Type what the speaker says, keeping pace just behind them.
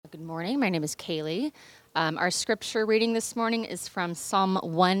morning. My name is Kaylee. Our scripture reading this morning is from Psalm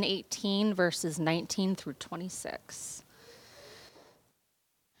 118, verses 19 through 26.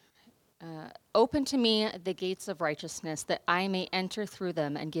 Open to me the gates of righteousness, that I may enter through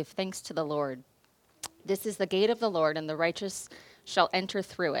them and give thanks to the Lord. This is the gate of the Lord, and the righteous shall enter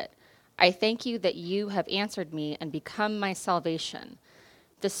through it. I thank you that you have answered me and become my salvation.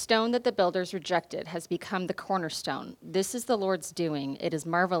 The stone that the builders rejected has become the cornerstone. This is the Lord's doing. It is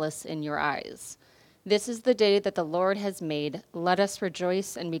marvelous in your eyes. This is the day that the Lord has made. Let us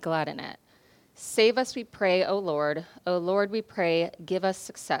rejoice and be glad in it. Save us, we pray, O Lord. O Lord, we pray, give us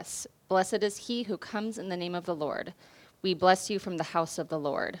success. Blessed is he who comes in the name of the Lord. We bless you from the house of the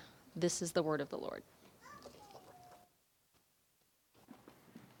Lord. This is the word of the Lord.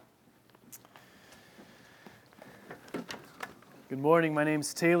 Good morning. My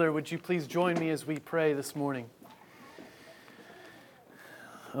name's Taylor. Would you please join me as we pray this morning?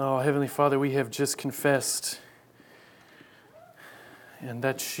 Oh, Heavenly Father, we have just confessed, and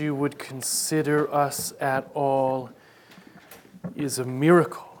that you would consider us at all is a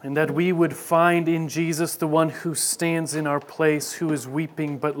miracle, and that we would find in Jesus the one who stands in our place, who is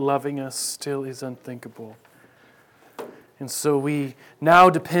weeping but loving us still is unthinkable. And so we now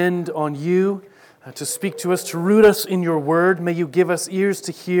depend on you to speak to us, to root us in your word. May you give us ears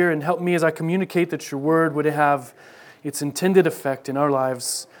to hear and help me as I communicate that your word would have its intended effect in our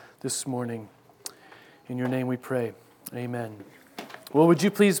lives this morning. In your name we pray. Amen. Well, would you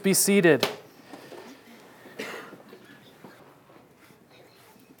please be seated?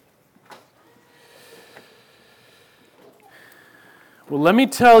 Well, let me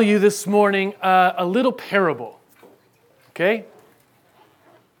tell you this morning a little parable, okay?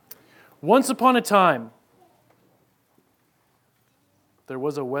 Once upon a time, there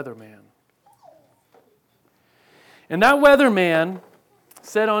was a weatherman. And that weatherman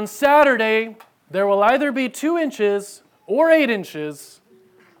said on Saturday, there will either be 2 inches or 8 inches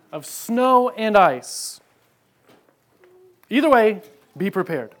of snow and ice. Either way, be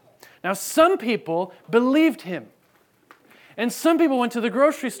prepared. Now, some people believed him. And some people went to the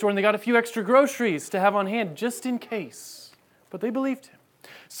grocery store and they got a few extra groceries to have on hand just in case. But they believed him.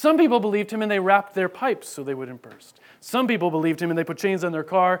 Some people believed him and they wrapped their pipes so they wouldn't burst. Some people believed him and they put chains on their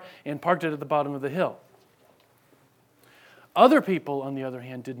car and parked it at the bottom of the hill. Other people, on the other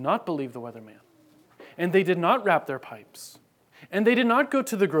hand, did not believe the weatherman. And they did not wrap their pipes. And they did not go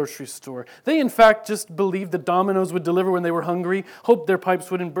to the grocery store. They, in fact, just believed that Domino's would deliver when they were hungry, hoped their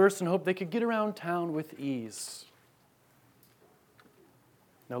pipes wouldn't burst, and hoped they could get around town with ease.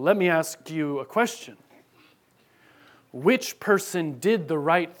 Now, let me ask you a question. Which person did the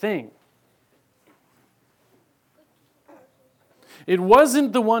right thing? It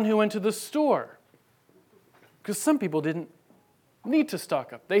wasn't the one who went to the store, because some people didn't need to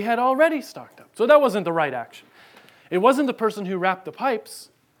stock up. They had already stocked up, so that wasn't the right action. It wasn't the person who wrapped the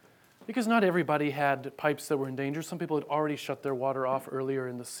pipes, because not everybody had pipes that were in danger. Some people had already shut their water off earlier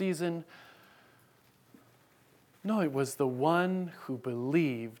in the season. No, it was the one who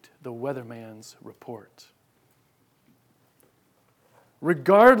believed the weatherman's report.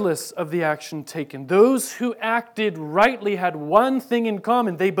 Regardless of the action taken, those who acted rightly had one thing in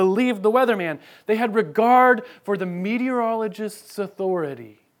common. They believed the weatherman. They had regard for the meteorologist's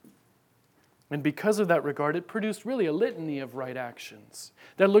authority. And because of that regard, it produced really a litany of right actions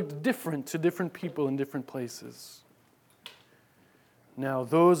that looked different to different people in different places. Now,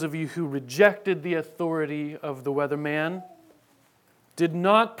 those of you who rejected the authority of the weatherman did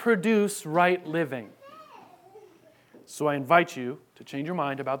not produce right living. So I invite you to change your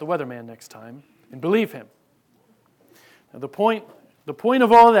mind about the weatherman next time and believe him. Now the point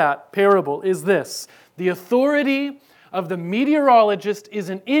of all that parable is this. The authority of the meteorologist is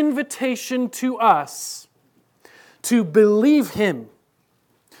an invitation to us to believe him,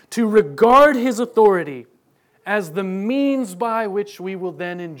 to regard his authority as the means by which we will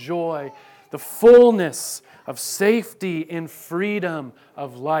then enjoy the fullness of safety and freedom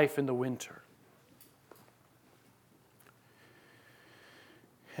of life in the winter.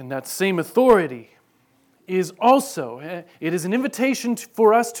 And that same authority is also, it is an invitation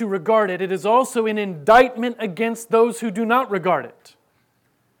for us to regard it. It is also an indictment against those who do not regard it.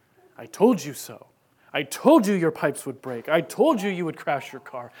 I told you so. I told you your pipes would break. I told you you would crash your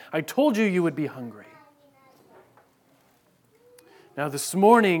car. I told you you would be hungry. Now this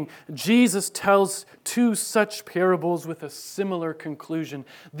morning, Jesus tells 2 such parables with a similar conclusion.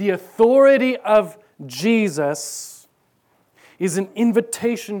 The authority of Jesus is an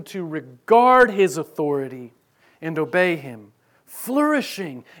invitation to regard his authority and obey him,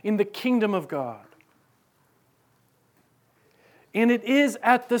 flourishing in the kingdom of God. And it is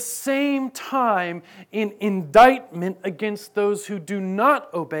at the same time an indictment against those who do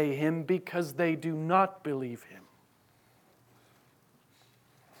not obey him because they do not believe him.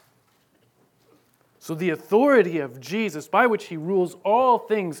 So the authority of Jesus, by which he rules all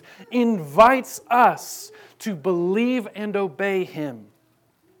things, invites us to believe and obey him.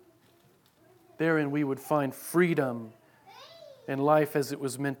 Therein we would find freedom and life as it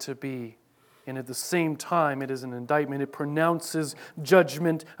was meant to be. And at the same time, it is an indictment. It pronounces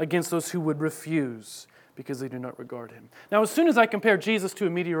judgment against those who would refuse because they do not regard him. Now, as soon as I compare Jesus to a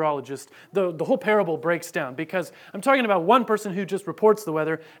meteorologist, the whole parable breaks down because I'm talking about one person who just reports the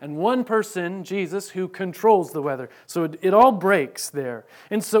weather and one person, Jesus, who controls the weather. So it all breaks there.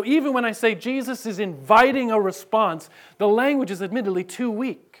 And so even when I say Jesus is inviting a response, the language is admittedly too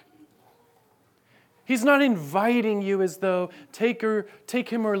weak. He's not inviting you as though take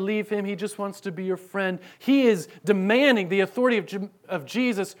him or leave him. He just wants to be your friend. He is demanding. The authority of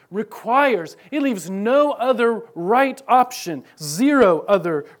Jesus requires. It leaves no other right option, zero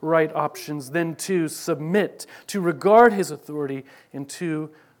other right options than to submit, to regard his authority, and to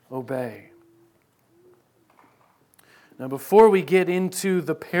obey. Now, before we get into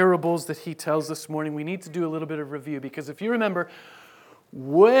the parables that he tells this morning, we need to do a little bit of review because if you remember,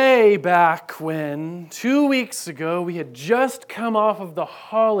 way back when, 2 weeks ago, we had just come off of the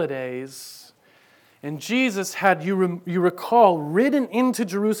holidays, and Jesus had, you recall, ridden into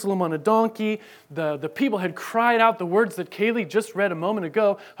Jerusalem on a donkey. The people had cried out the words that Kaylee just read a moment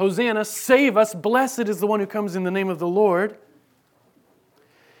ago, Hosanna, save us, blessed is the one who comes in the name of the Lord.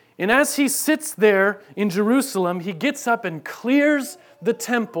 And as he sits there in Jerusalem, he gets up and clears the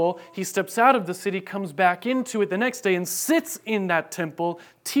temple. He steps out of the city, comes back into it the next day, and sits in that temple,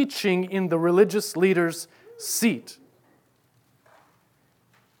 teaching in the religious leader's seat.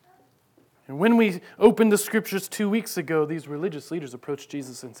 And when we opened the scriptures 2 weeks ago, these religious leaders approached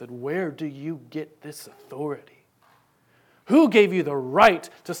Jesus and said, "Where do you get this authority? Who gave you the right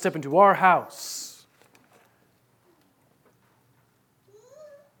to step into our house?"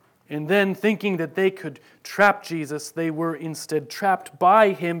 And then thinking that they could trap Jesus, they were instead trapped by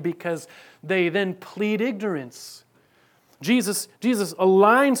him because they then plead ignorance. Jesus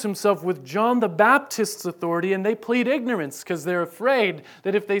aligns himself with John the Baptist's authority, and they plead ignorance because they're afraid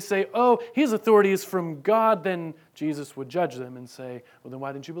that if they say, oh, his authority is from God, then Jesus would judge them and say, well, then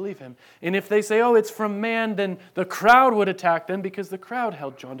why didn't you believe him? And if they say, oh, it's from man, then the crowd would attack them because the crowd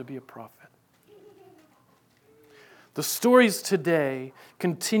held John to be a prophet. The stories today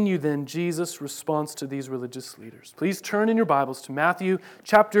continue then Jesus' response to these religious leaders. Please turn in your Bibles to Matthew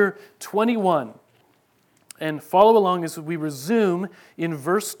chapter 21 and follow along as we resume in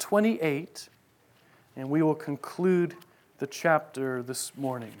verse 28, and we will conclude the chapter this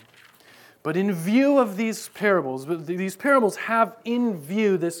morning. But in view of these parables have in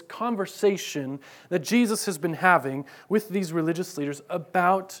view this conversation that Jesus has been having with these religious leaders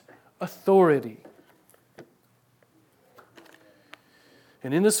about authority.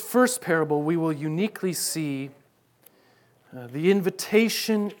 And in this first parable, we will uniquely see the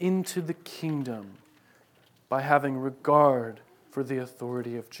invitation into the kingdom by having regard for the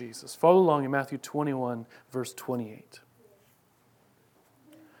authority of Jesus. Follow along in Matthew 21, verse 28.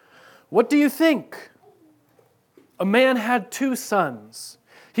 What do you think? A man had 2 sons.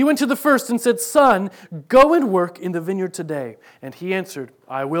 He went to the first and said, "Son, go and work in the vineyard today." And he answered,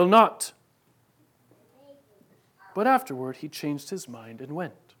 "I will not." But afterward, he changed his mind and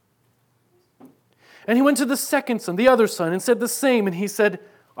went. And he went to the second son, the other son, and said the same. And he said,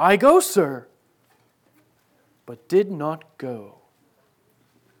 "I go, sir," but did not go.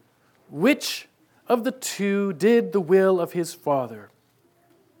 Which of the 2 did the will of his father?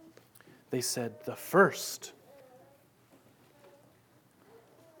 They said, "The first."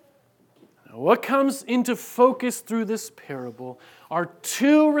 Now, what comes into focus through this parable are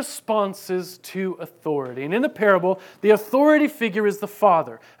 2 responses to authority. And in the parable, the authority figure is the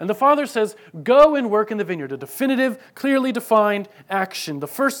father. And the father says, "Go and work in the vineyard," a definitive, clearly defined action. The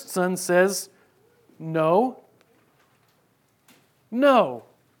first son says, "No,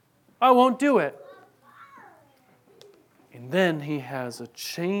 I won't do it." And then he has a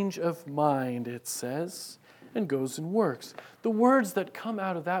change of mind, it says, and goes and works. The words that come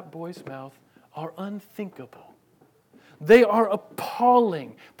out of that boy's mouth are unthinkable. They are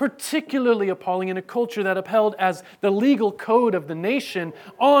appalling, particularly appalling in a culture that upheld as the legal code of the nation,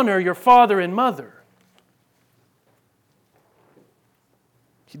 honor your father and mother.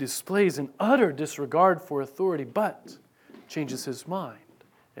 He displays an utter disregard for authority, but changes his mind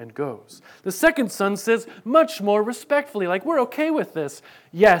and goes. The second son says much more respectfully, like, we're okay with this.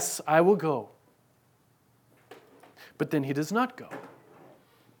 "Yes, I will go." But then he does not go.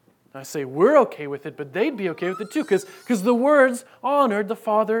 I say we're okay with it, but they'd be okay with it too, because the words honored the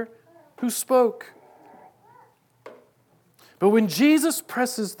Father who spoke. But when Jesus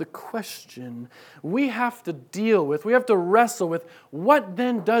presses the question, we have to wrestle with, what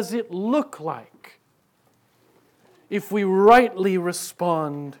then does it look like if we rightly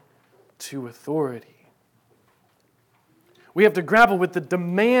respond to authority? We have to grapple with the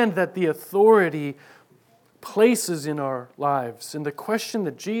demand that the authority places in our lives. And the question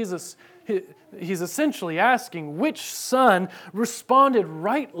that Jesus, he's essentially asking, which son responded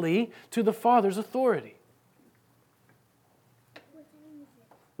rightly to the Father's authority?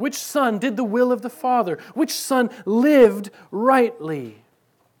 Which son did the will of the Father? Which son lived rightly?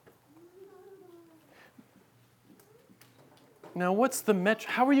 Now, what's the metric?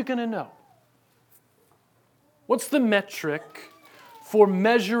 How are you going to know? What's the metric for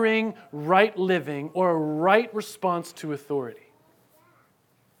measuring right living or a right response to authority?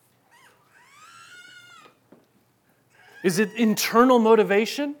 Is it internal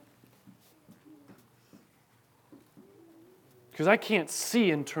motivation? Because I can't see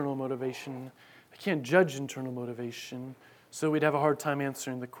internal motivation. I can't judge internal motivation. So we'd have a hard time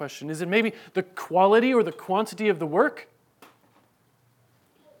answering the question. Is it maybe the quality or the quantity of the work?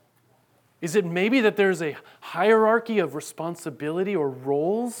 Is it maybe that there's a hierarchy of responsibility or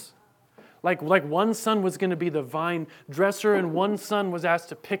roles? Like one son was going to be the vine dresser and one son was asked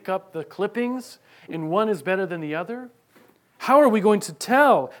to pick up the clippings and one is better than the other? How are we going to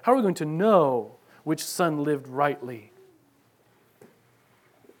tell? How are we going to know which son lived rightly?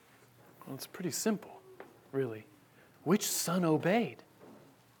 Well, it's pretty simple, really. Which son obeyed?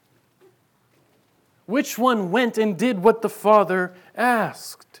 Which one went and did what the Father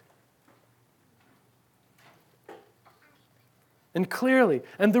asked? And clearly,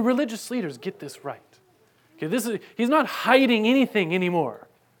 and the religious leaders get this right. Okay, he's not hiding anything anymore.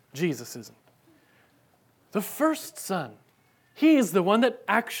 Jesus isn't. The first son, he is the one that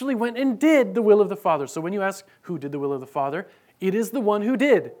actually went and did the will of the Father. So when you ask who did the will of the Father, it is the one who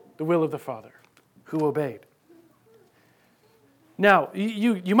did the will of the Father, who obeyed. Now,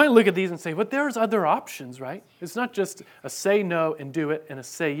 you might look at these and say, but there's other options, right? It's not just a say no and do it and a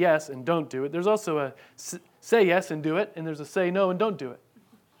say yes and don't do it. There's also a say yes and do it, and there's a say no and don't do it,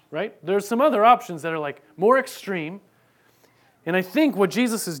 right? There's some other options that are like more extreme. And I think what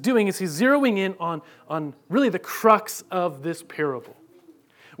Jesus is doing is he's zeroing in on really the crux of this parable,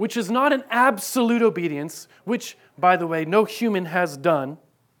 which is not an absolute obedience, which, by the way, no human has done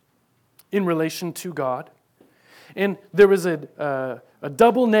in relation to God. And there is a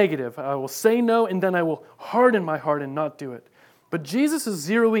double negative. I will say no, and then I will harden my heart and not do it. But Jesus is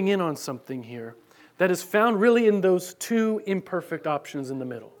zeroing in on something here that is found really in those two imperfect options in the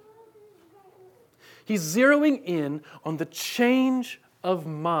middle. He's zeroing in on the change of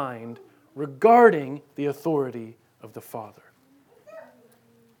mind regarding the authority of the Father.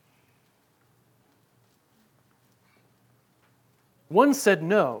 One said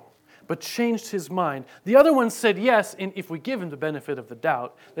no, but changed his mind. The other one said yes, and if we give him the benefit of the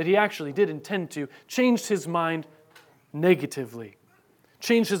doubt, that he actually did intend to, changed his mind negatively.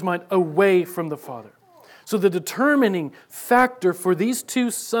 Changed his mind away from the Father. So the determining factor for these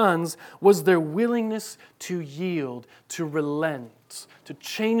two sons was their willingness to yield, to relent, to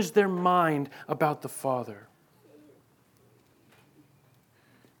change their mind about the Father.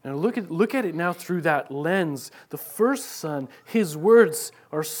 Now look at it now through that lens. The first son, his words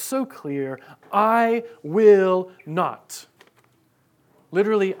are so clear, I will not.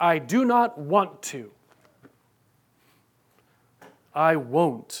 Literally, I do not want to. I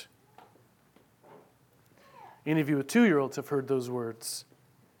won't. Any of you with 2-year-olds have heard those words.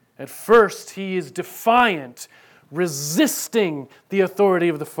 At first, he is defiant, resisting the authority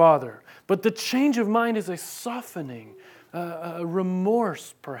of the Father. But the change of mind is a softening, a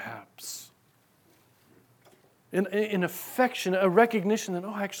remorse perhaps, an affection, a recognition that,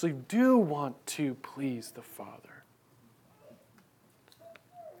 I actually do want to please the Father.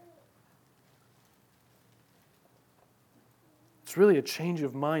 It's really a change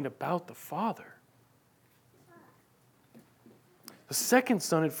of mind about the Father. The second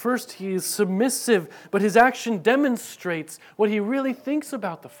son, at first he is submissive, but his action demonstrates what he really thinks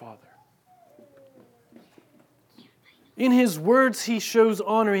about the Father. In his words, he shows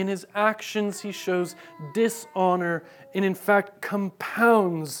honor. In his actions, he shows dishonor, and in fact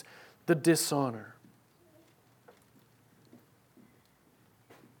compounds the dishonor.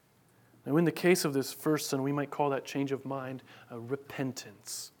 Now, in the case of this first son, we might call that change of mind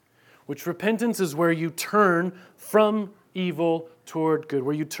repentance, which repentance is where you turn from evil toward good,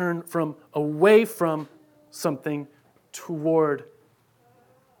 where you turn from away from something toward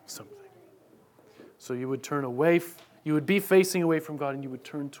something. So you would turn away, you would be facing away from God and you would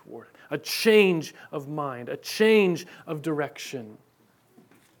turn toward it. A change of mind, a change of direction.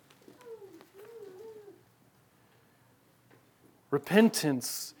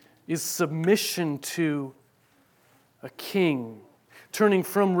 Repentance is submission to a king, turning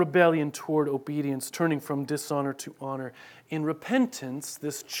from rebellion toward obedience, turning from dishonor to honor. In repentance,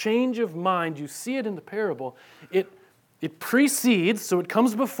 this change of mind, you see it in the parable, it precedes, so it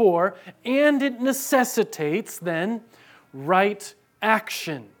comes before, and it necessitates then right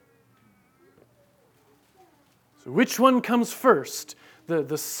action. So which one comes first?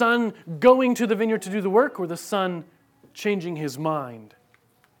 The son going to the vineyard to do the work, or the son changing his mind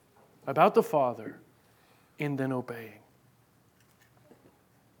about the Father and then obeying?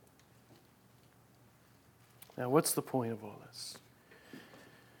 Now, what's the point of all this?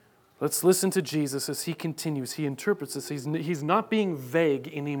 Let's listen to Jesus as he continues. He interprets this. He's not being vague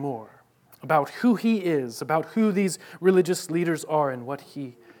anymore about who he is, about who these religious leaders are, and what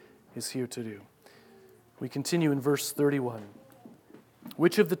he is here to do. We continue in verse 31.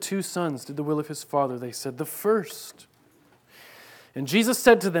 Which of the two sons did the will of his father? They said, the first. And Jesus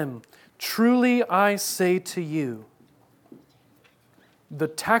said to them, truly I say to you, the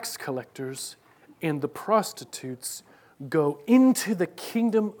tax collectors and the prostitutes go into the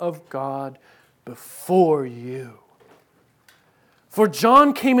kingdom of God before you. For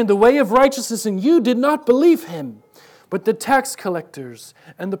John came in the way of righteousness, and you did not believe him, but the tax collectors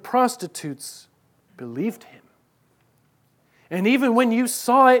and the prostitutes believed him. And even when you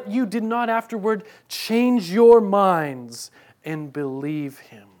saw it, you did not afterward change your minds and believe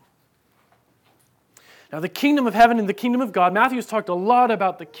him. Now, the kingdom of heaven and the kingdom of God, Matthew's talked a lot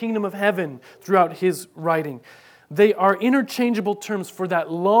about the kingdom of heaven throughout his writing. They are interchangeable terms for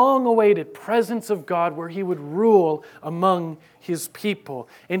that long-awaited presence of God where he would rule among his people.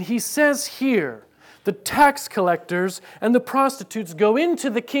 And he says here, the tax collectors and the prostitutes go into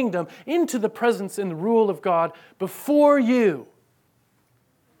the kingdom, into the presence and the rule of God before you.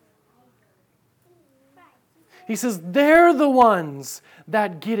 He says, they're the ones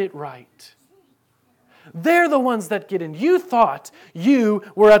that get it right. They're the ones that get in. You thought you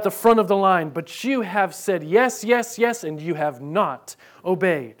were at the front of the line, but you have said yes, yes, yes, and you have not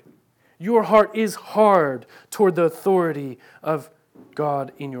obeyed. Your heart is hard toward the authority of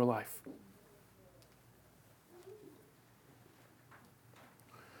God in your life.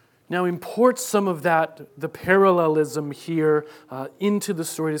 Now import some of that, the parallelism here, into the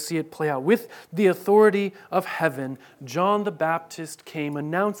story to see it play out. With the authority of heaven, John the Baptist came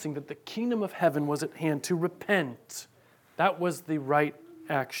announcing that the kingdom of heaven was at hand, to repent. That was the right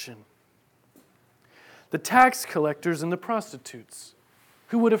action. The tax collectors and the prostitutes,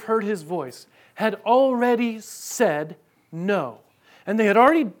 who would have heard his voice, had already said no. And they had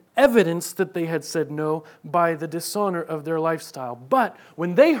already evidenced that they had said no by the dishonor of their lifestyle. But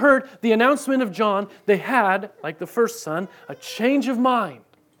when they heard the announcement of John, they had, like the first son, a change of mind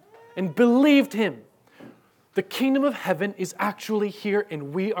and believed him. The kingdom of heaven is actually here,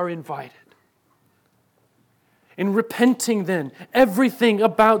 and we are invited. In repenting then, everything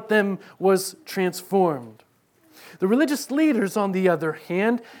about them was transformed. The religious leaders, on the other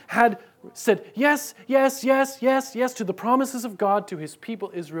hand, had said yes, yes, yes, yes, yes to the promises of God to his people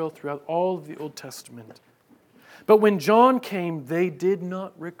Israel throughout all of the Old Testament. But when John came, they did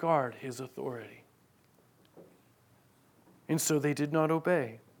not regard his authority. And so they did not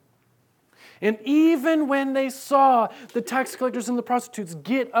obey. And even when they saw the tax collectors and the prostitutes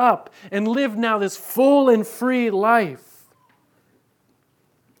get up and live now this full and free life,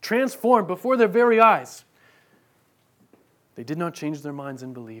 transformed before their very eyes, they did not change their minds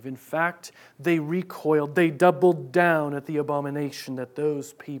and believe. In fact, they recoiled. They doubled down at the abomination that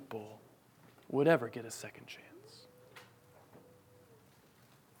those people would ever get a second chance.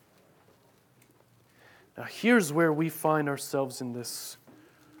 Now, here's where we find ourselves in this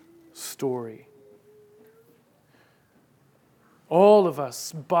story. All of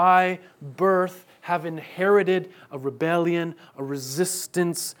us, by birth, have inherited a rebellion, a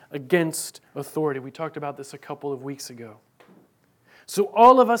resistance against authority. We talked about this a couple of weeks ago. So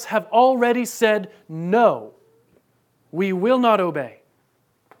all of us have already said, no, we will not obey.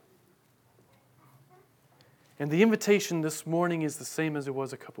 And the invitation this morning is the same as it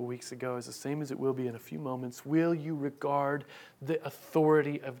was a couple weeks ago, is the same as it will be in a few moments. Will you regard the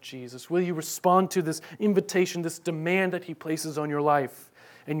authority of Jesus? Will you respond to this invitation, this demand that he places on your life,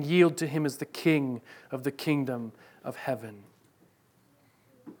 and yield to him as the King of the kingdom of heaven?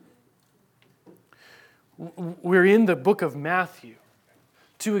 We're in the book of Matthew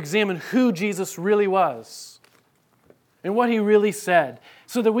to examine who Jesus really was. and what he really said,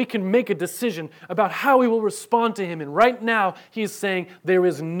 so that we can make a decision about how we will respond to him. And right now, he is saying, there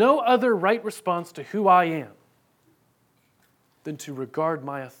is no other right response to who I am than to regard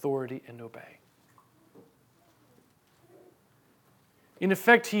my authority and obey. In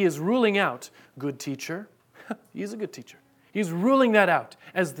effect, he is ruling out good teacher. He is a good teacher. He's ruling that out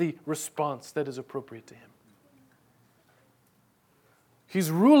as the response that is appropriate to him. He's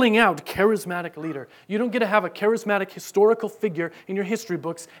ruling out charismatic leader. You don't get to have a charismatic historical figure in your history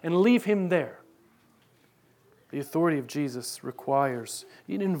books and leave him there. The authority of Jesus requires,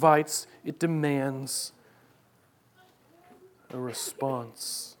 it invites, it demands a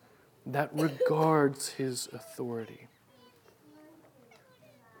response that regards his authority.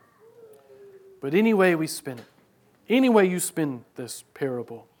 But any way we spin it, any way you spin this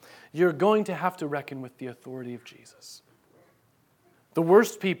parable, you're going to have to reckon with the authority of Jesus. The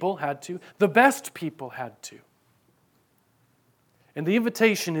worst people had to. The best people had to. And the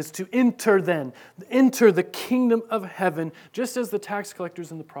invitation is to enter the kingdom of heaven, just as the tax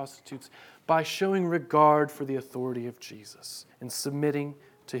collectors and the prostitutes, by showing regard for the authority of Jesus and submitting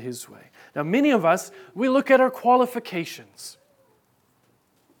to his way. Now, many of us, we look at our qualifications.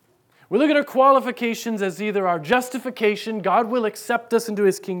 We look at our qualifications as either our justification, God will accept us into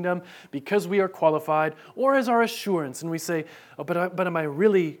his kingdom because we are qualified, or as our assurance. And we say, oh, but am I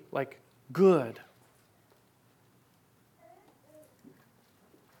really good?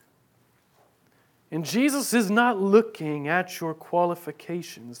 And Jesus is not looking at your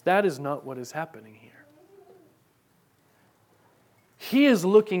qualifications. That is not what is happening here. He is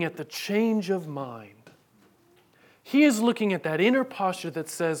looking at the change of mind. He is looking at that inner posture that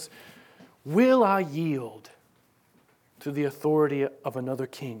says, will I yield to the authority of another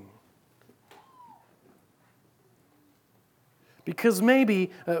king? Because maybe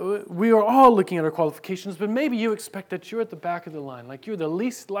we are all looking at our qualifications, but maybe you expect that you're at the back of the line, like you're the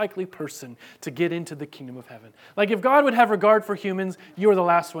least likely person to get into the kingdom of heaven. Like if God would have regard for humans, you're the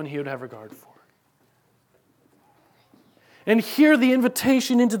last one he would have regard for. And here the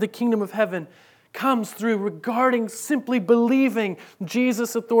invitation into the kingdom of heaven comes through regarding, simply believing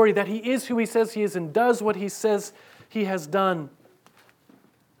Jesus' authority, that he is who he says he is and does what he says he has done.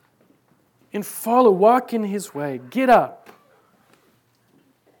 And walk in his way. Get up.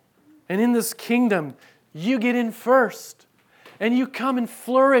 And in this kingdom, you get in first. And you come and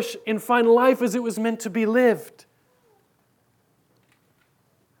flourish and find life as it was meant to be lived.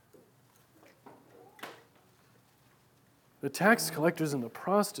 The tax collectors and the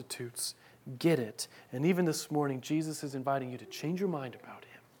prostitutes get it. And even this morning, Jesus is inviting you to change your mind about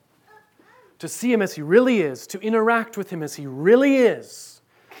him. To see him as he really is. To interact with him as he really is.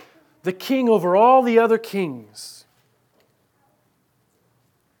 The king over all the other kings.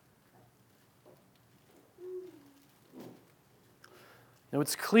 Now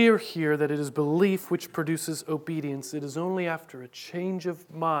it's clear here that it is belief which produces obedience. It is only after a change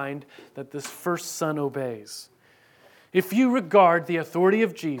of mind that this first son obeys. If you regard the authority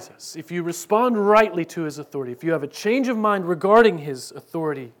of Jesus, if you respond rightly to his authority, if you have a change of mind regarding his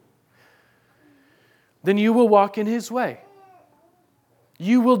authority, then you will walk in his way.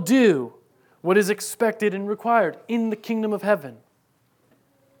 You will do what is expected and required in the kingdom of heaven.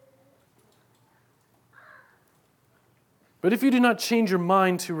 But if you do not change your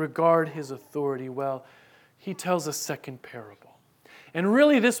mind to regard his authority, well, he tells a second parable. And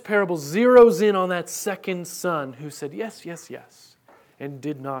really this parable zeroes in on that second son who said, yes, yes, yes, and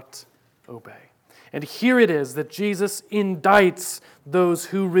did not obey. And here it is that Jesus indicts those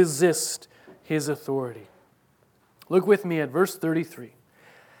who resist his authority. Look with me at verse 33.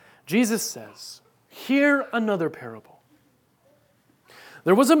 Jesus says, hear another parable.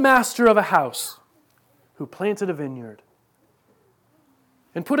 There was a master of a house who planted a vineyard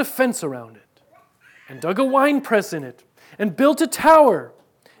and put a fence around it and dug a winepress in it and built a tower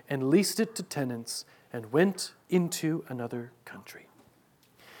and leased it to tenants and went into another country.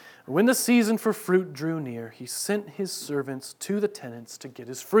 When the season for fruit drew near, he sent his servants to the tenants to get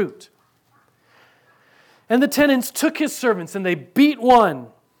his fruit. And the tenants took his servants and they beat one,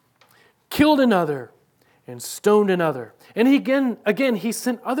 killed another, and stoned another. And again he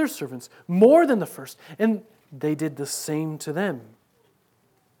sent other servants, more than the first, and they did the same to them.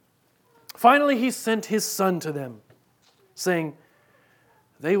 Finally, he sent his son to them, saying,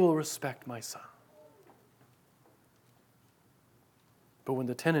 they will respect my son. But when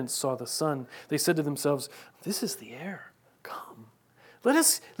the tenants saw the son, they said to themselves, this is the heir. Come, let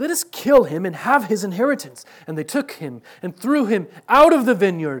us kill him and have his inheritance. And they took him and threw him out of the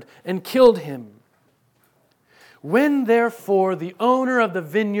vineyard and killed him. When therefore the owner of the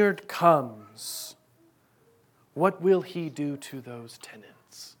vineyard comes, What will he do to those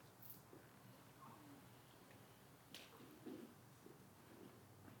tenants?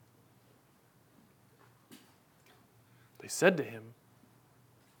 They said to him,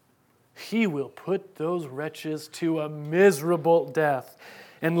 he will put those wretches to a miserable death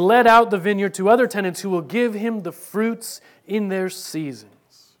and let out the vineyard to other tenants who will give him the fruits in their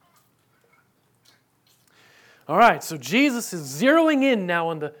seasons. All right, so Jesus is zeroing in now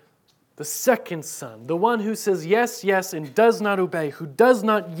on the second son, the one who says yes, yes, and does not obey, who does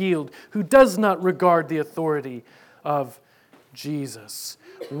not yield, who does not regard the authority of Jesus.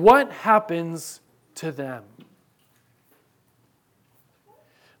 What happens to them?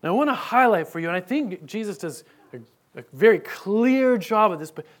 Now I want to highlight for you, and I think Jesus does a very clear job of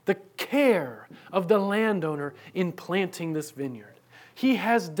this, but the care of the landowner in planting this vineyard. He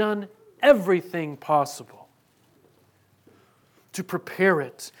has done everything possible to prepare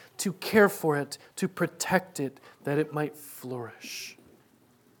it, to care for it, to protect it, that it might flourish.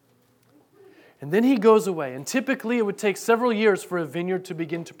 And then he goes away. And typically it would take several years for a vineyard to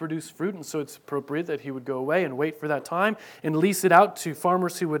begin to produce fruit, and so it's appropriate that he would go away and wait for that time and lease it out to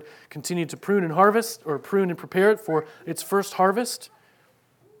farmers who would continue to prune and harvest, or prune and prepare it for its first harvest.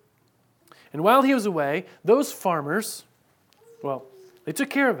 And while he was away, those farmers, well, they took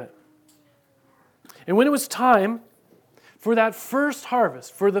care of it. And when it was time for that first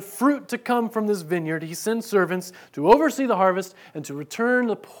harvest, for the fruit to come from this vineyard, he sends servants to oversee the harvest and to return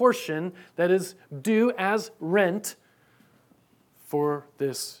the portion that is due as rent for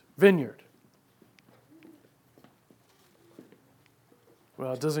this vineyard.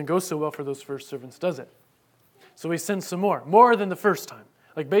 Well, it doesn't go so well for those first servants, does it? So he sends some more than the first time.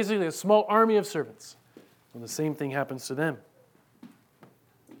 Like basically a small army of servants. And the same thing happens to them.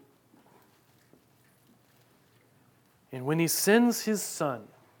 And when he sends his son,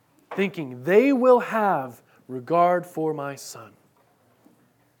 thinking, they will have regard for my son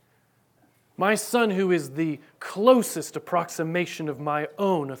who is the closest approximation of my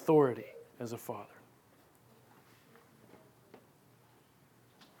own authority as a father.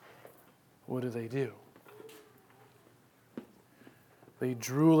 What do? They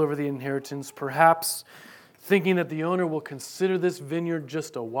drool over the inheritance, perhaps thinking that the owner will consider this vineyard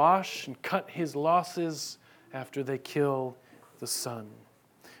just a wash and cut his losses after they kill the son.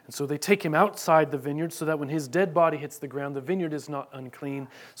 And so they take him outside the vineyard so that when his dead body hits the ground, the vineyard is not unclean,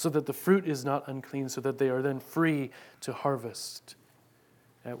 so that the fruit is not unclean, so that they are then free to harvest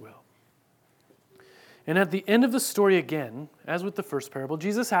at will. And at the end of the story again, as with the first parable,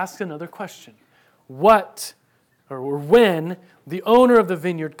 Jesus asks another question. When the owner of the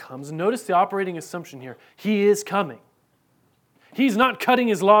vineyard comes, notice the operating assumption here. He is coming. He's not cutting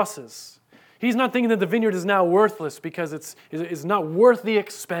his losses. He's not thinking that the vineyard is now worthless because it's not worth the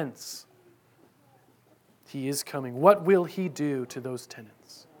expense. He is coming. What will he do to those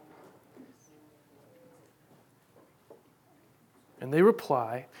tenants? And they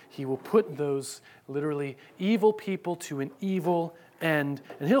reply, he will put those literally evil people to an evil end.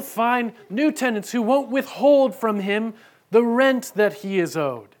 And he'll find new tenants who won't withhold from him the rent that he is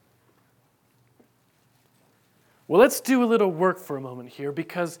owed. Well, let's do a little work for a moment here,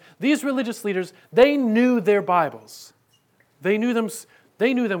 because these religious leaders, they knew their Bibles. They knew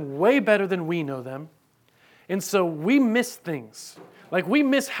them way better than we know them. And so we miss things. Like we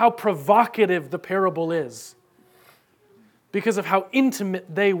miss how provocative the parable is because of how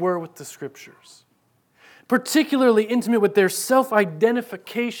intimate they were with the Scriptures. Particularly intimate with their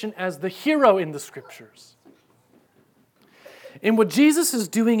self-identification as the hero in the Scriptures. And what Jesus is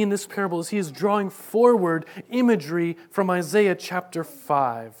doing in this parable is he is drawing forward imagery from Isaiah chapter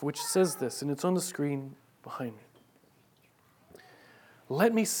 5, which says this, and it's on the screen behind me.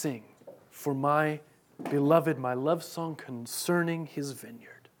 Let me sing for my beloved my love song concerning his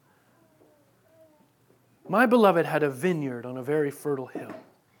vineyard. My beloved had a vineyard on a very fertile hill.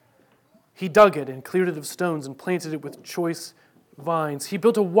 He dug it and cleared it of stones and planted it with choice vines. He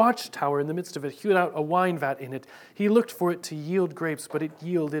built a watchtower in the midst of it, hewed out a wine vat in it. He looked for it to yield grapes, but it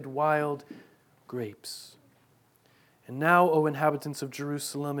yielded wild grapes. And now, O inhabitants of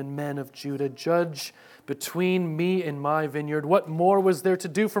Jerusalem and men of Judah, judge between me and my vineyard. What more was there to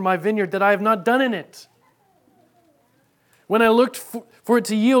do for my vineyard that I have not done in it? When I looked for it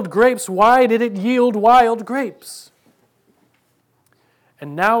to yield grapes, why did it yield wild grapes?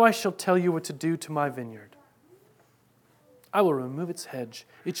 And now I shall tell you what to do to my vineyard. I will remove its hedge,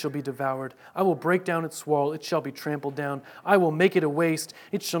 it shall be devoured. I will break down its wall, it shall be trampled down. I will make it a waste,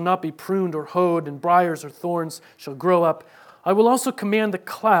 it shall not be pruned or hoed, and briars or thorns shall grow up. I will also command the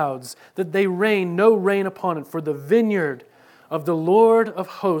clouds that they rain no rain upon it, for the vineyard of the Lord of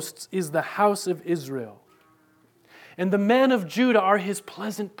hosts is the house of Israel. and the men of Judah are his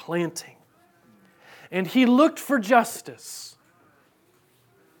pleasant planting. And he looked for justice.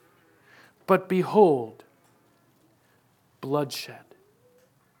 But behold, bloodshed.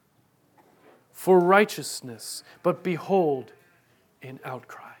 For righteousness, but behold, an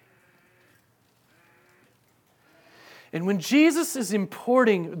outcry. And when Jesus is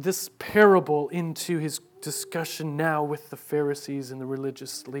importing this parable into his discussion now with the Pharisees and the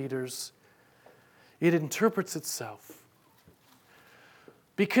religious leaders, it interprets itself.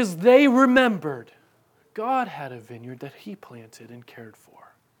 Because they remembered God had a vineyard that he planted and cared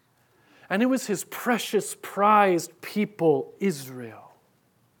for. And it was his precious, prized people, Israel.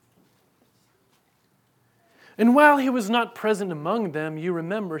 And while he was not present among them, you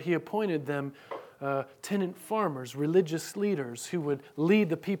remember he appointed them tenant farmers, religious leaders who would lead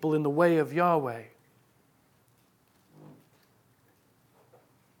the people in the way of Yahweh.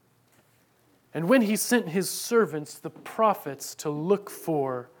 And when he sent his servants, the prophets, to look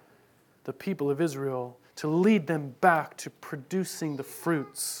for the people of Israel, to lead them back to producing the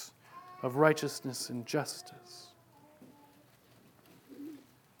fruits of righteousness and justice,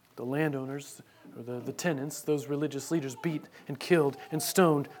 the landowners, or the tenants, those religious leaders, beat and killed and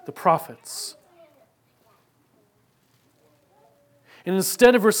stoned the prophets. And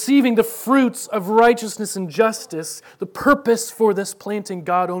instead of receiving the fruits of righteousness and justice, the purpose for this planting,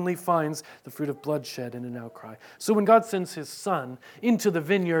 God only finds the fruit of bloodshed and an outcry. So when God sends his son into the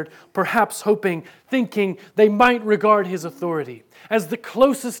vineyard, perhaps hoping, thinking they might regard his authority as the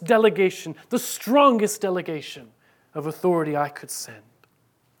closest delegation, the strongest delegation of authority I could send.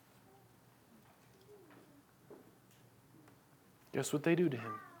 Guess what they do to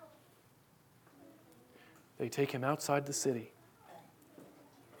him? They take him outside the city.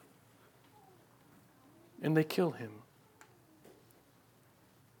 And they kill him.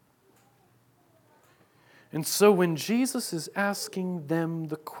 And so when Jesus is asking them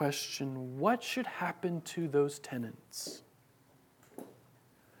the question, what should happen to those tenants?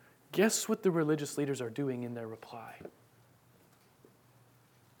 Guess what the religious leaders are doing in their reply?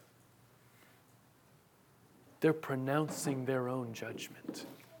 They're pronouncing their own judgment.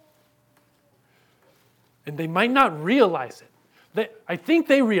 And they might not realize it. I think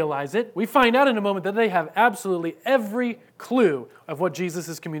they realize it. We find out in a moment that they have absolutely every clue of what Jesus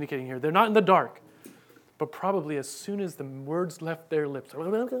is communicating here. They're not in the dark. But probably as soon as the words left their lips, pull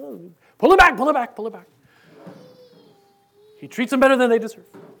it back, pull it back, pull it back. He treats them better than they deserve.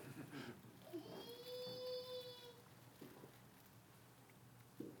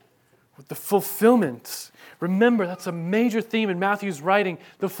 With the fulfillment. Remember, that's a major theme in Matthew's writing.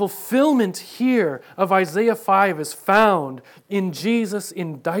 The fulfillment here of Isaiah 5 is found in Jesus'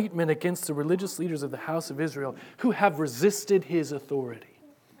 indictment against the religious leaders of the house of Israel who have resisted his authority.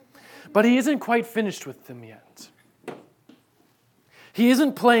 But he isn't quite finished with them yet. He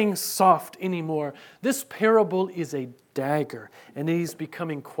isn't playing soft anymore. This parable is a dagger, and he's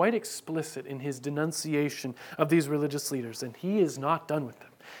becoming quite explicit in his denunciation of these religious leaders, and he is not done with them.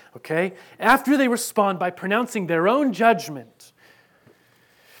 Okay? After they respond by pronouncing their own judgment,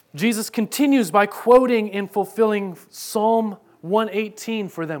 Jesus continues by quoting and fulfilling Psalm 118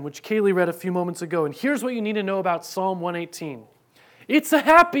 for them, which Kaylee read a few moments ago. And here's what you need to know about Psalm 118. It's a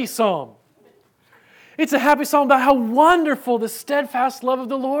happy psalm. It's a happy psalm about how wonderful the steadfast love of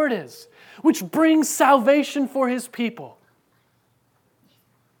the Lord is, which brings salvation for his people.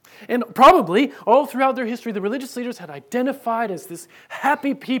 And probably, all throughout their history, the religious leaders had identified as this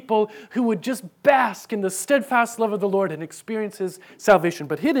happy people who would just bask in the steadfast love of the Lord and experience his salvation.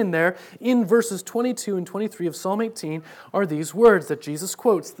 But hidden there, in verses 22 and 23 of Psalm 18, are these words that Jesus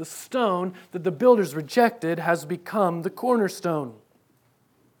quotes. The stone that the builders rejected has become the cornerstone.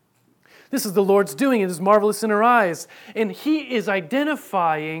 This is the Lord's doing. It is marvelous in our eyes. And he is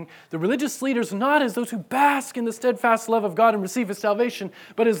identifying the religious leaders not as those who bask in the steadfast love of God and receive his salvation,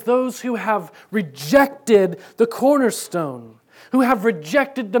 but as those who have rejected the cornerstone, who have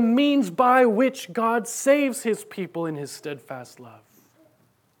rejected the means by which God saves his people in his steadfast love.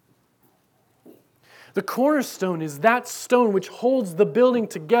 The cornerstone is that stone which holds the building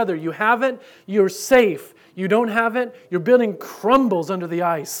together. You have it, you're safe. You don't have it, your building crumbles under the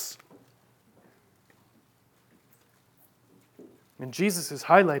ice. And Jesus is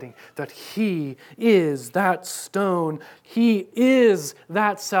highlighting that he is that stone, he is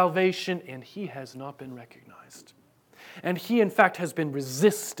that salvation, and he has not been recognized. And he, in fact, has been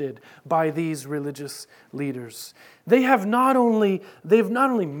resisted by these religious leaders. They've not only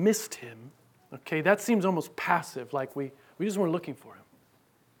missed him, okay, that seems almost passive, like we just weren't looking for him.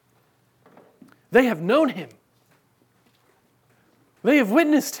 They have known him. They have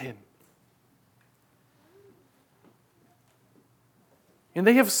witnessed him. And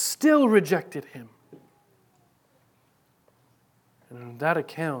they have still rejected him. And on that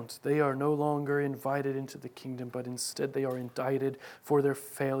account, they are no longer invited into the kingdom, but instead they are indicted for their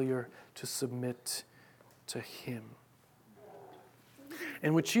failure to submit to him.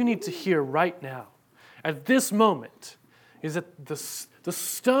 And what you need to hear right now, at this moment, is that the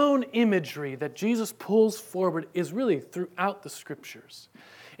stone imagery that Jesus pulls forward is really throughout the Scriptures.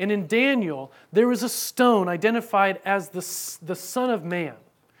 And in Daniel, there is a stone identified as the Son of Man,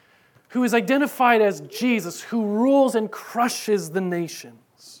 who is identified as Jesus, who rules and crushes the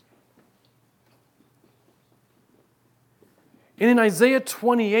nations. And in Isaiah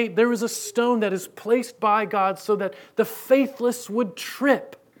 28, there is a stone that is placed by God so that the faithless would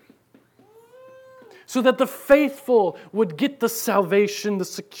trip, so that the faithful would get the salvation, the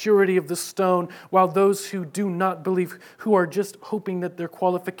security of the stone, while those who do not believe, who are just hoping that their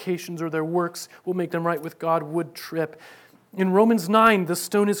qualifications or their works will make them right with God, would trip. In Romans 9, the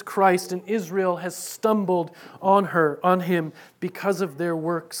stone is Christ, and Israel has stumbled on him because of their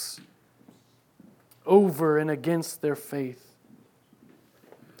works over and against their faith.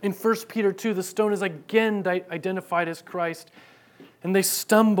 In 1 Peter 2, the stone is again identified as Christ, and they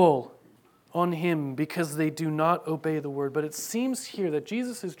stumble on him because they do not obey the word. But it seems here that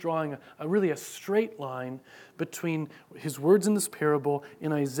Jesus is drawing really a straight line between his words in this parable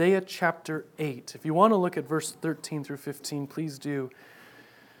in Isaiah chapter 8. If you want to look at verse 13 through 15, please do.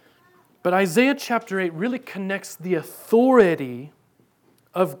 But Isaiah chapter 8 really connects the authority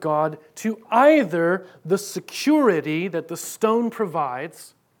of God to either the security that the stone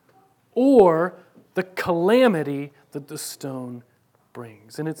provides or the calamity that the stone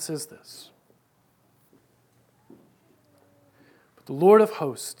brings. And it says this: "The Lord of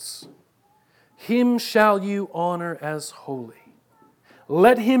hosts, him shall you honor as holy.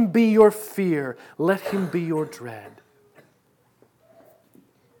 Let him be your fear, let him be your dread.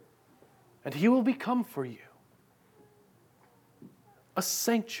 And he will become for you a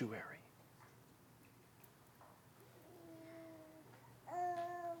sanctuary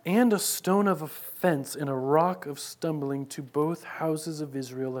and a stone of offense and a rock of stumbling to both houses of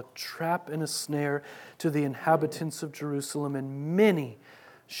Israel, a trap and a snare to the inhabitants of Jerusalem, and many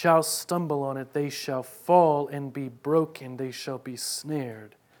shall stumble on it. They shall fall and be broken. They shall be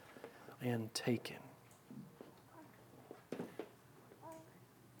snared and taken."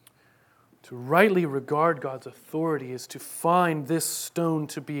 To rightly regard God's authority is to find this stone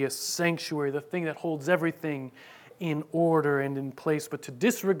to be a sanctuary, the thing that holds everything in order and in place. But to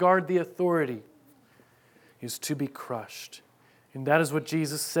disregard the authority is to be crushed. And that is what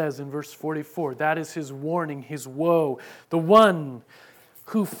Jesus says in verse 44. That is his warning, his woe. The one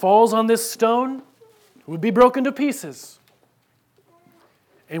who falls on this stone would be broken to pieces.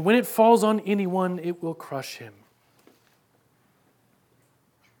 And when it falls on anyone, it will crush him.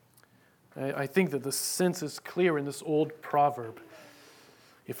 I think that the sense is clear in this old proverb.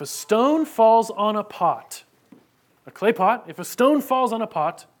 If a stone falls on a pot, a clay pot, if a stone falls on a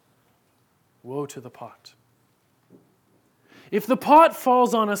pot, woe to the pot. If the pot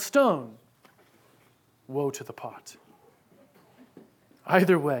falls on a stone, woe to the pot.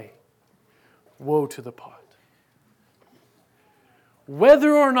 Either way, woe to the pot.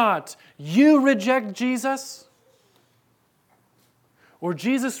 Whether or not you reject Jesus, or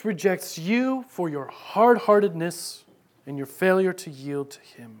Jesus rejects you for your hard-heartedness and your failure to yield to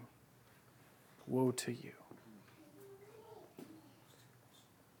him, woe to you.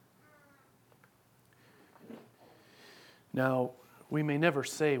 Now, we may never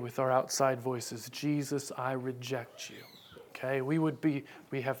say with our outside voices, "Jesus, I reject you." Okay?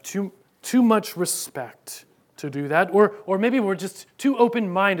 We have too much respect to do that, or maybe we're just too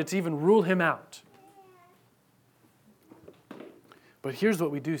open-minded to even rule him out. But here's what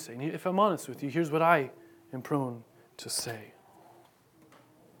we do say. And if I'm honest with you, here's what I am prone to say.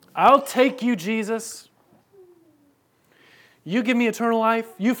 I'll take you, Jesus. You give me eternal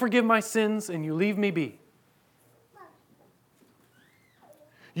life, you forgive my sins, and you leave me be.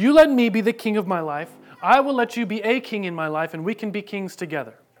 You let me be the king of my life. I will let you be a king in my life, and we can be kings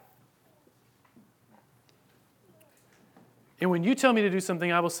together. And when you tell me to do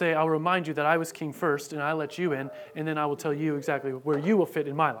something, I will say, I'll remind you that I was king first, and I let you in, and then I will tell you exactly where you will fit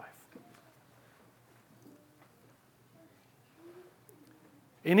in my life.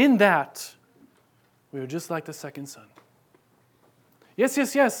 And in that, we are just like the second son. Yes,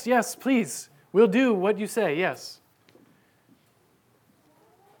 yes, yes, yes, please. We'll do what you say, yes.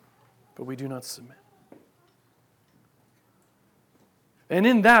 But we do not submit. And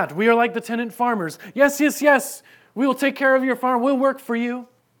in that, we are like the tenant farmers. Yes, yes, yes. We will take care of your farm. We'll work for you.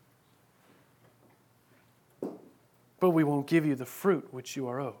 but we won't give you the fruit which you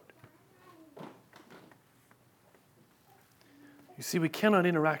are owed. You see, we cannot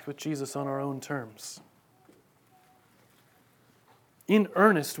interact with Jesus on our own terms. In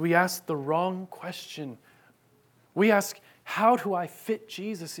earnest, we ask the wrong question. We ask, how do I fit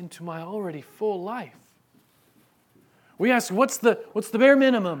Jesus into my already full life? We ask, what's the bare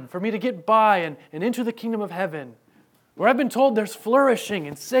minimum for me to get by and enter the kingdom of heaven, where I've been told there's flourishing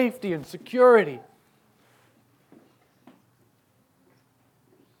and safety and security?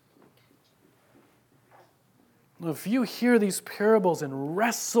 If you hear these parables and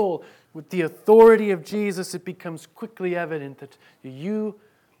wrestle with the authority of Jesus, it becomes quickly evident that you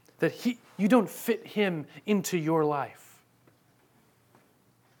don't fit Him into your life.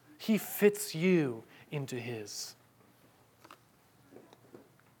 He fits you into His.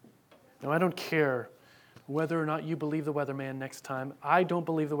 Now, I don't care whether or not you believe the weatherman next time. I don't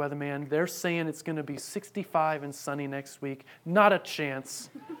believe the weatherman. They're saying it's going to be 65 and sunny next week. Not a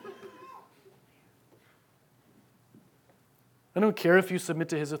chance. I don't care if you submit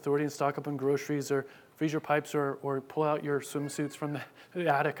to His authority and stock up on groceries or freeze your pipes or pull out your swimsuits from the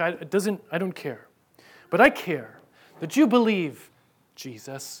attic. I don't care. But I care that you believe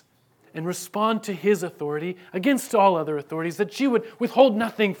Jesus and respond to His authority against all other authorities, that you would withhold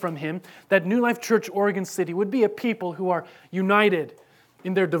nothing from Him, that New Life Church Oregon City would be a people who are united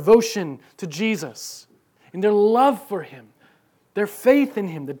in their devotion to Jesus, in their love for Him, their faith in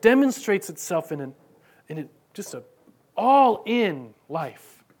Him that demonstrates itself in just a all-in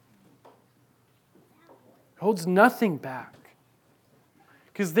life. It holds nothing back.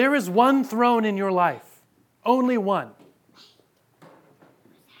 Because there is one throne in your life, only one.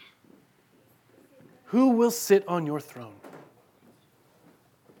 Who will sit on your throne?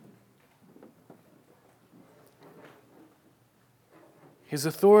 His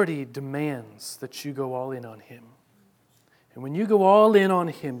authority demands that you go all in on Him. And when you go all in on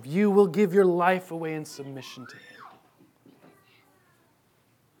Him, you will give your life away in submission to Him.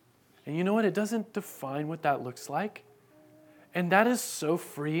 And you know what? It doesn't define what that looks like. And that is so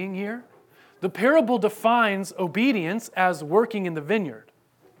freeing here. The parable defines obedience as working in the vineyard.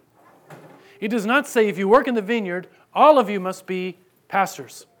 It does not say if you work in the vineyard, all of you must be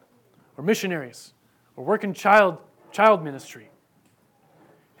pastors or missionaries or work in child ministry.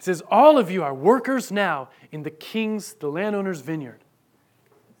 It says all of you are workers now in the landowner's vineyard.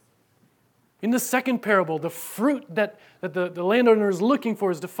 In the second parable, the fruit that the landowner is looking for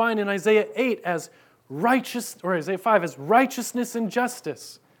is defined in Isaiah 8 as righteous, or Isaiah 5 as righteousness and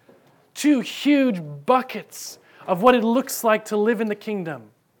justice. Two huge buckets of what it looks like to live in the kingdom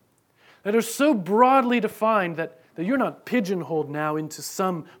that are so broadly defined that you're not pigeonholed now into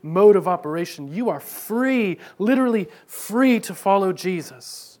some mode of operation. You are free, literally free to follow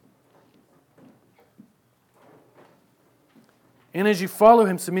Jesus. And as you follow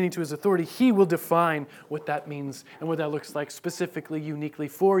Him, submitting to His authority, He will define what that means and what that looks like specifically, uniquely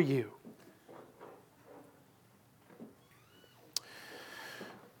for you.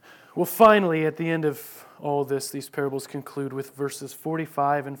 Well, finally, at the end of all this, these parables conclude with verses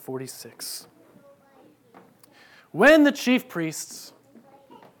 45 and 46. When the chief priests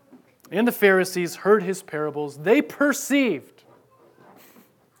and the Pharisees heard His parables, they perceived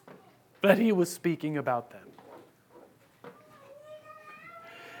that He was speaking about them.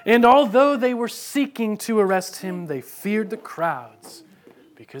 And although they were seeking to arrest Him, they feared the crowds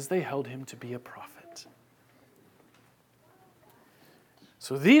because they held Him to be a prophet.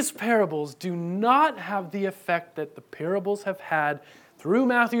 So these parables do not have the effect that the parables have had through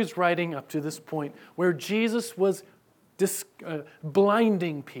Matthew's writing up to this point, where Jesus was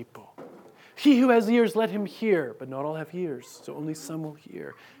blinding people. He who has ears, let him hear, but not all have ears, so only some will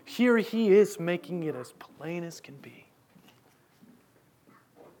hear. Here He is making it as plain as can be.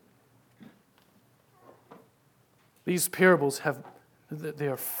 These parables they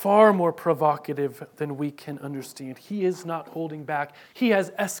are far more provocative than we can understand. He is not holding back. He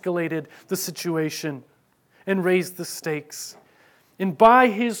has escalated the situation and raised the stakes. And by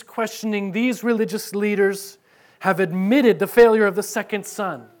His questioning, these religious leaders have admitted the failure of the second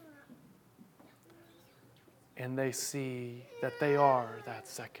son. And they see that they are that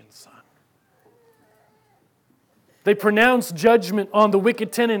second son. They pronounce judgment on the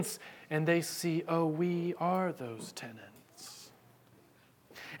wicked tenants, and they see, oh, we are those tenants.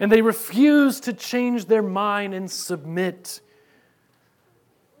 And they refuse to change their mind and submit.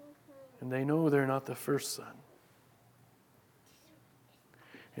 And they know they're not the first son.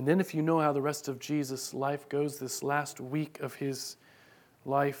 And then if you know how the rest of Jesus' life goes, this last week of His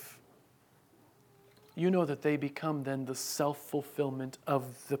life, you know that they become then the self-fulfillment of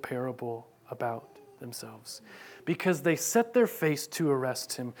the parable about themselves. because they set their face to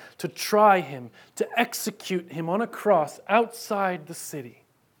arrest him, to try him, to execute him on a cross outside the city,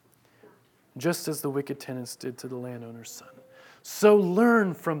 just as the wicked tenants did to the landowner's son. So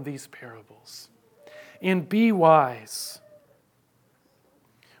learn from these parables and be wise.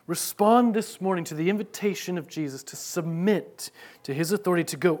 Respond this morning to the invitation of Jesus to submit to his authority,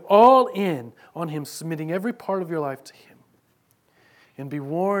 to go all in on him, submitting every part of your life to him. And be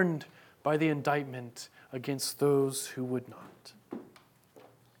warned by the indictment against those who would not.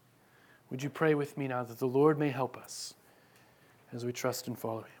 Would you pray with me now that the Lord may help us as we trust and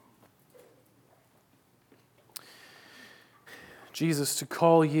follow him? Jesus, to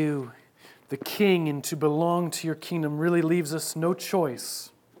call you the King and to belong to your kingdom really leaves us no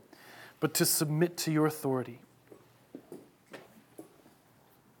choice but to submit to your authority.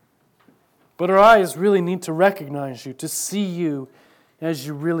 But our eyes really need to recognize you, to see you as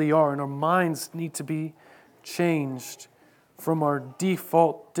you really are, and our minds need to be changed from our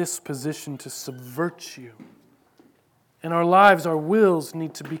default disposition to subvert you. And our lives, our wills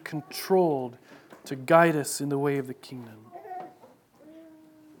need to be controlled to guide us in the way of the kingdom.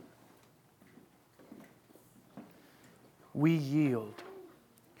 We yield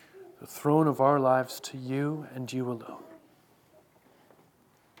the throne of our lives to you and you alone.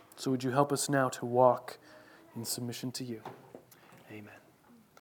 So would you help us now to walk in submission to you? Amen.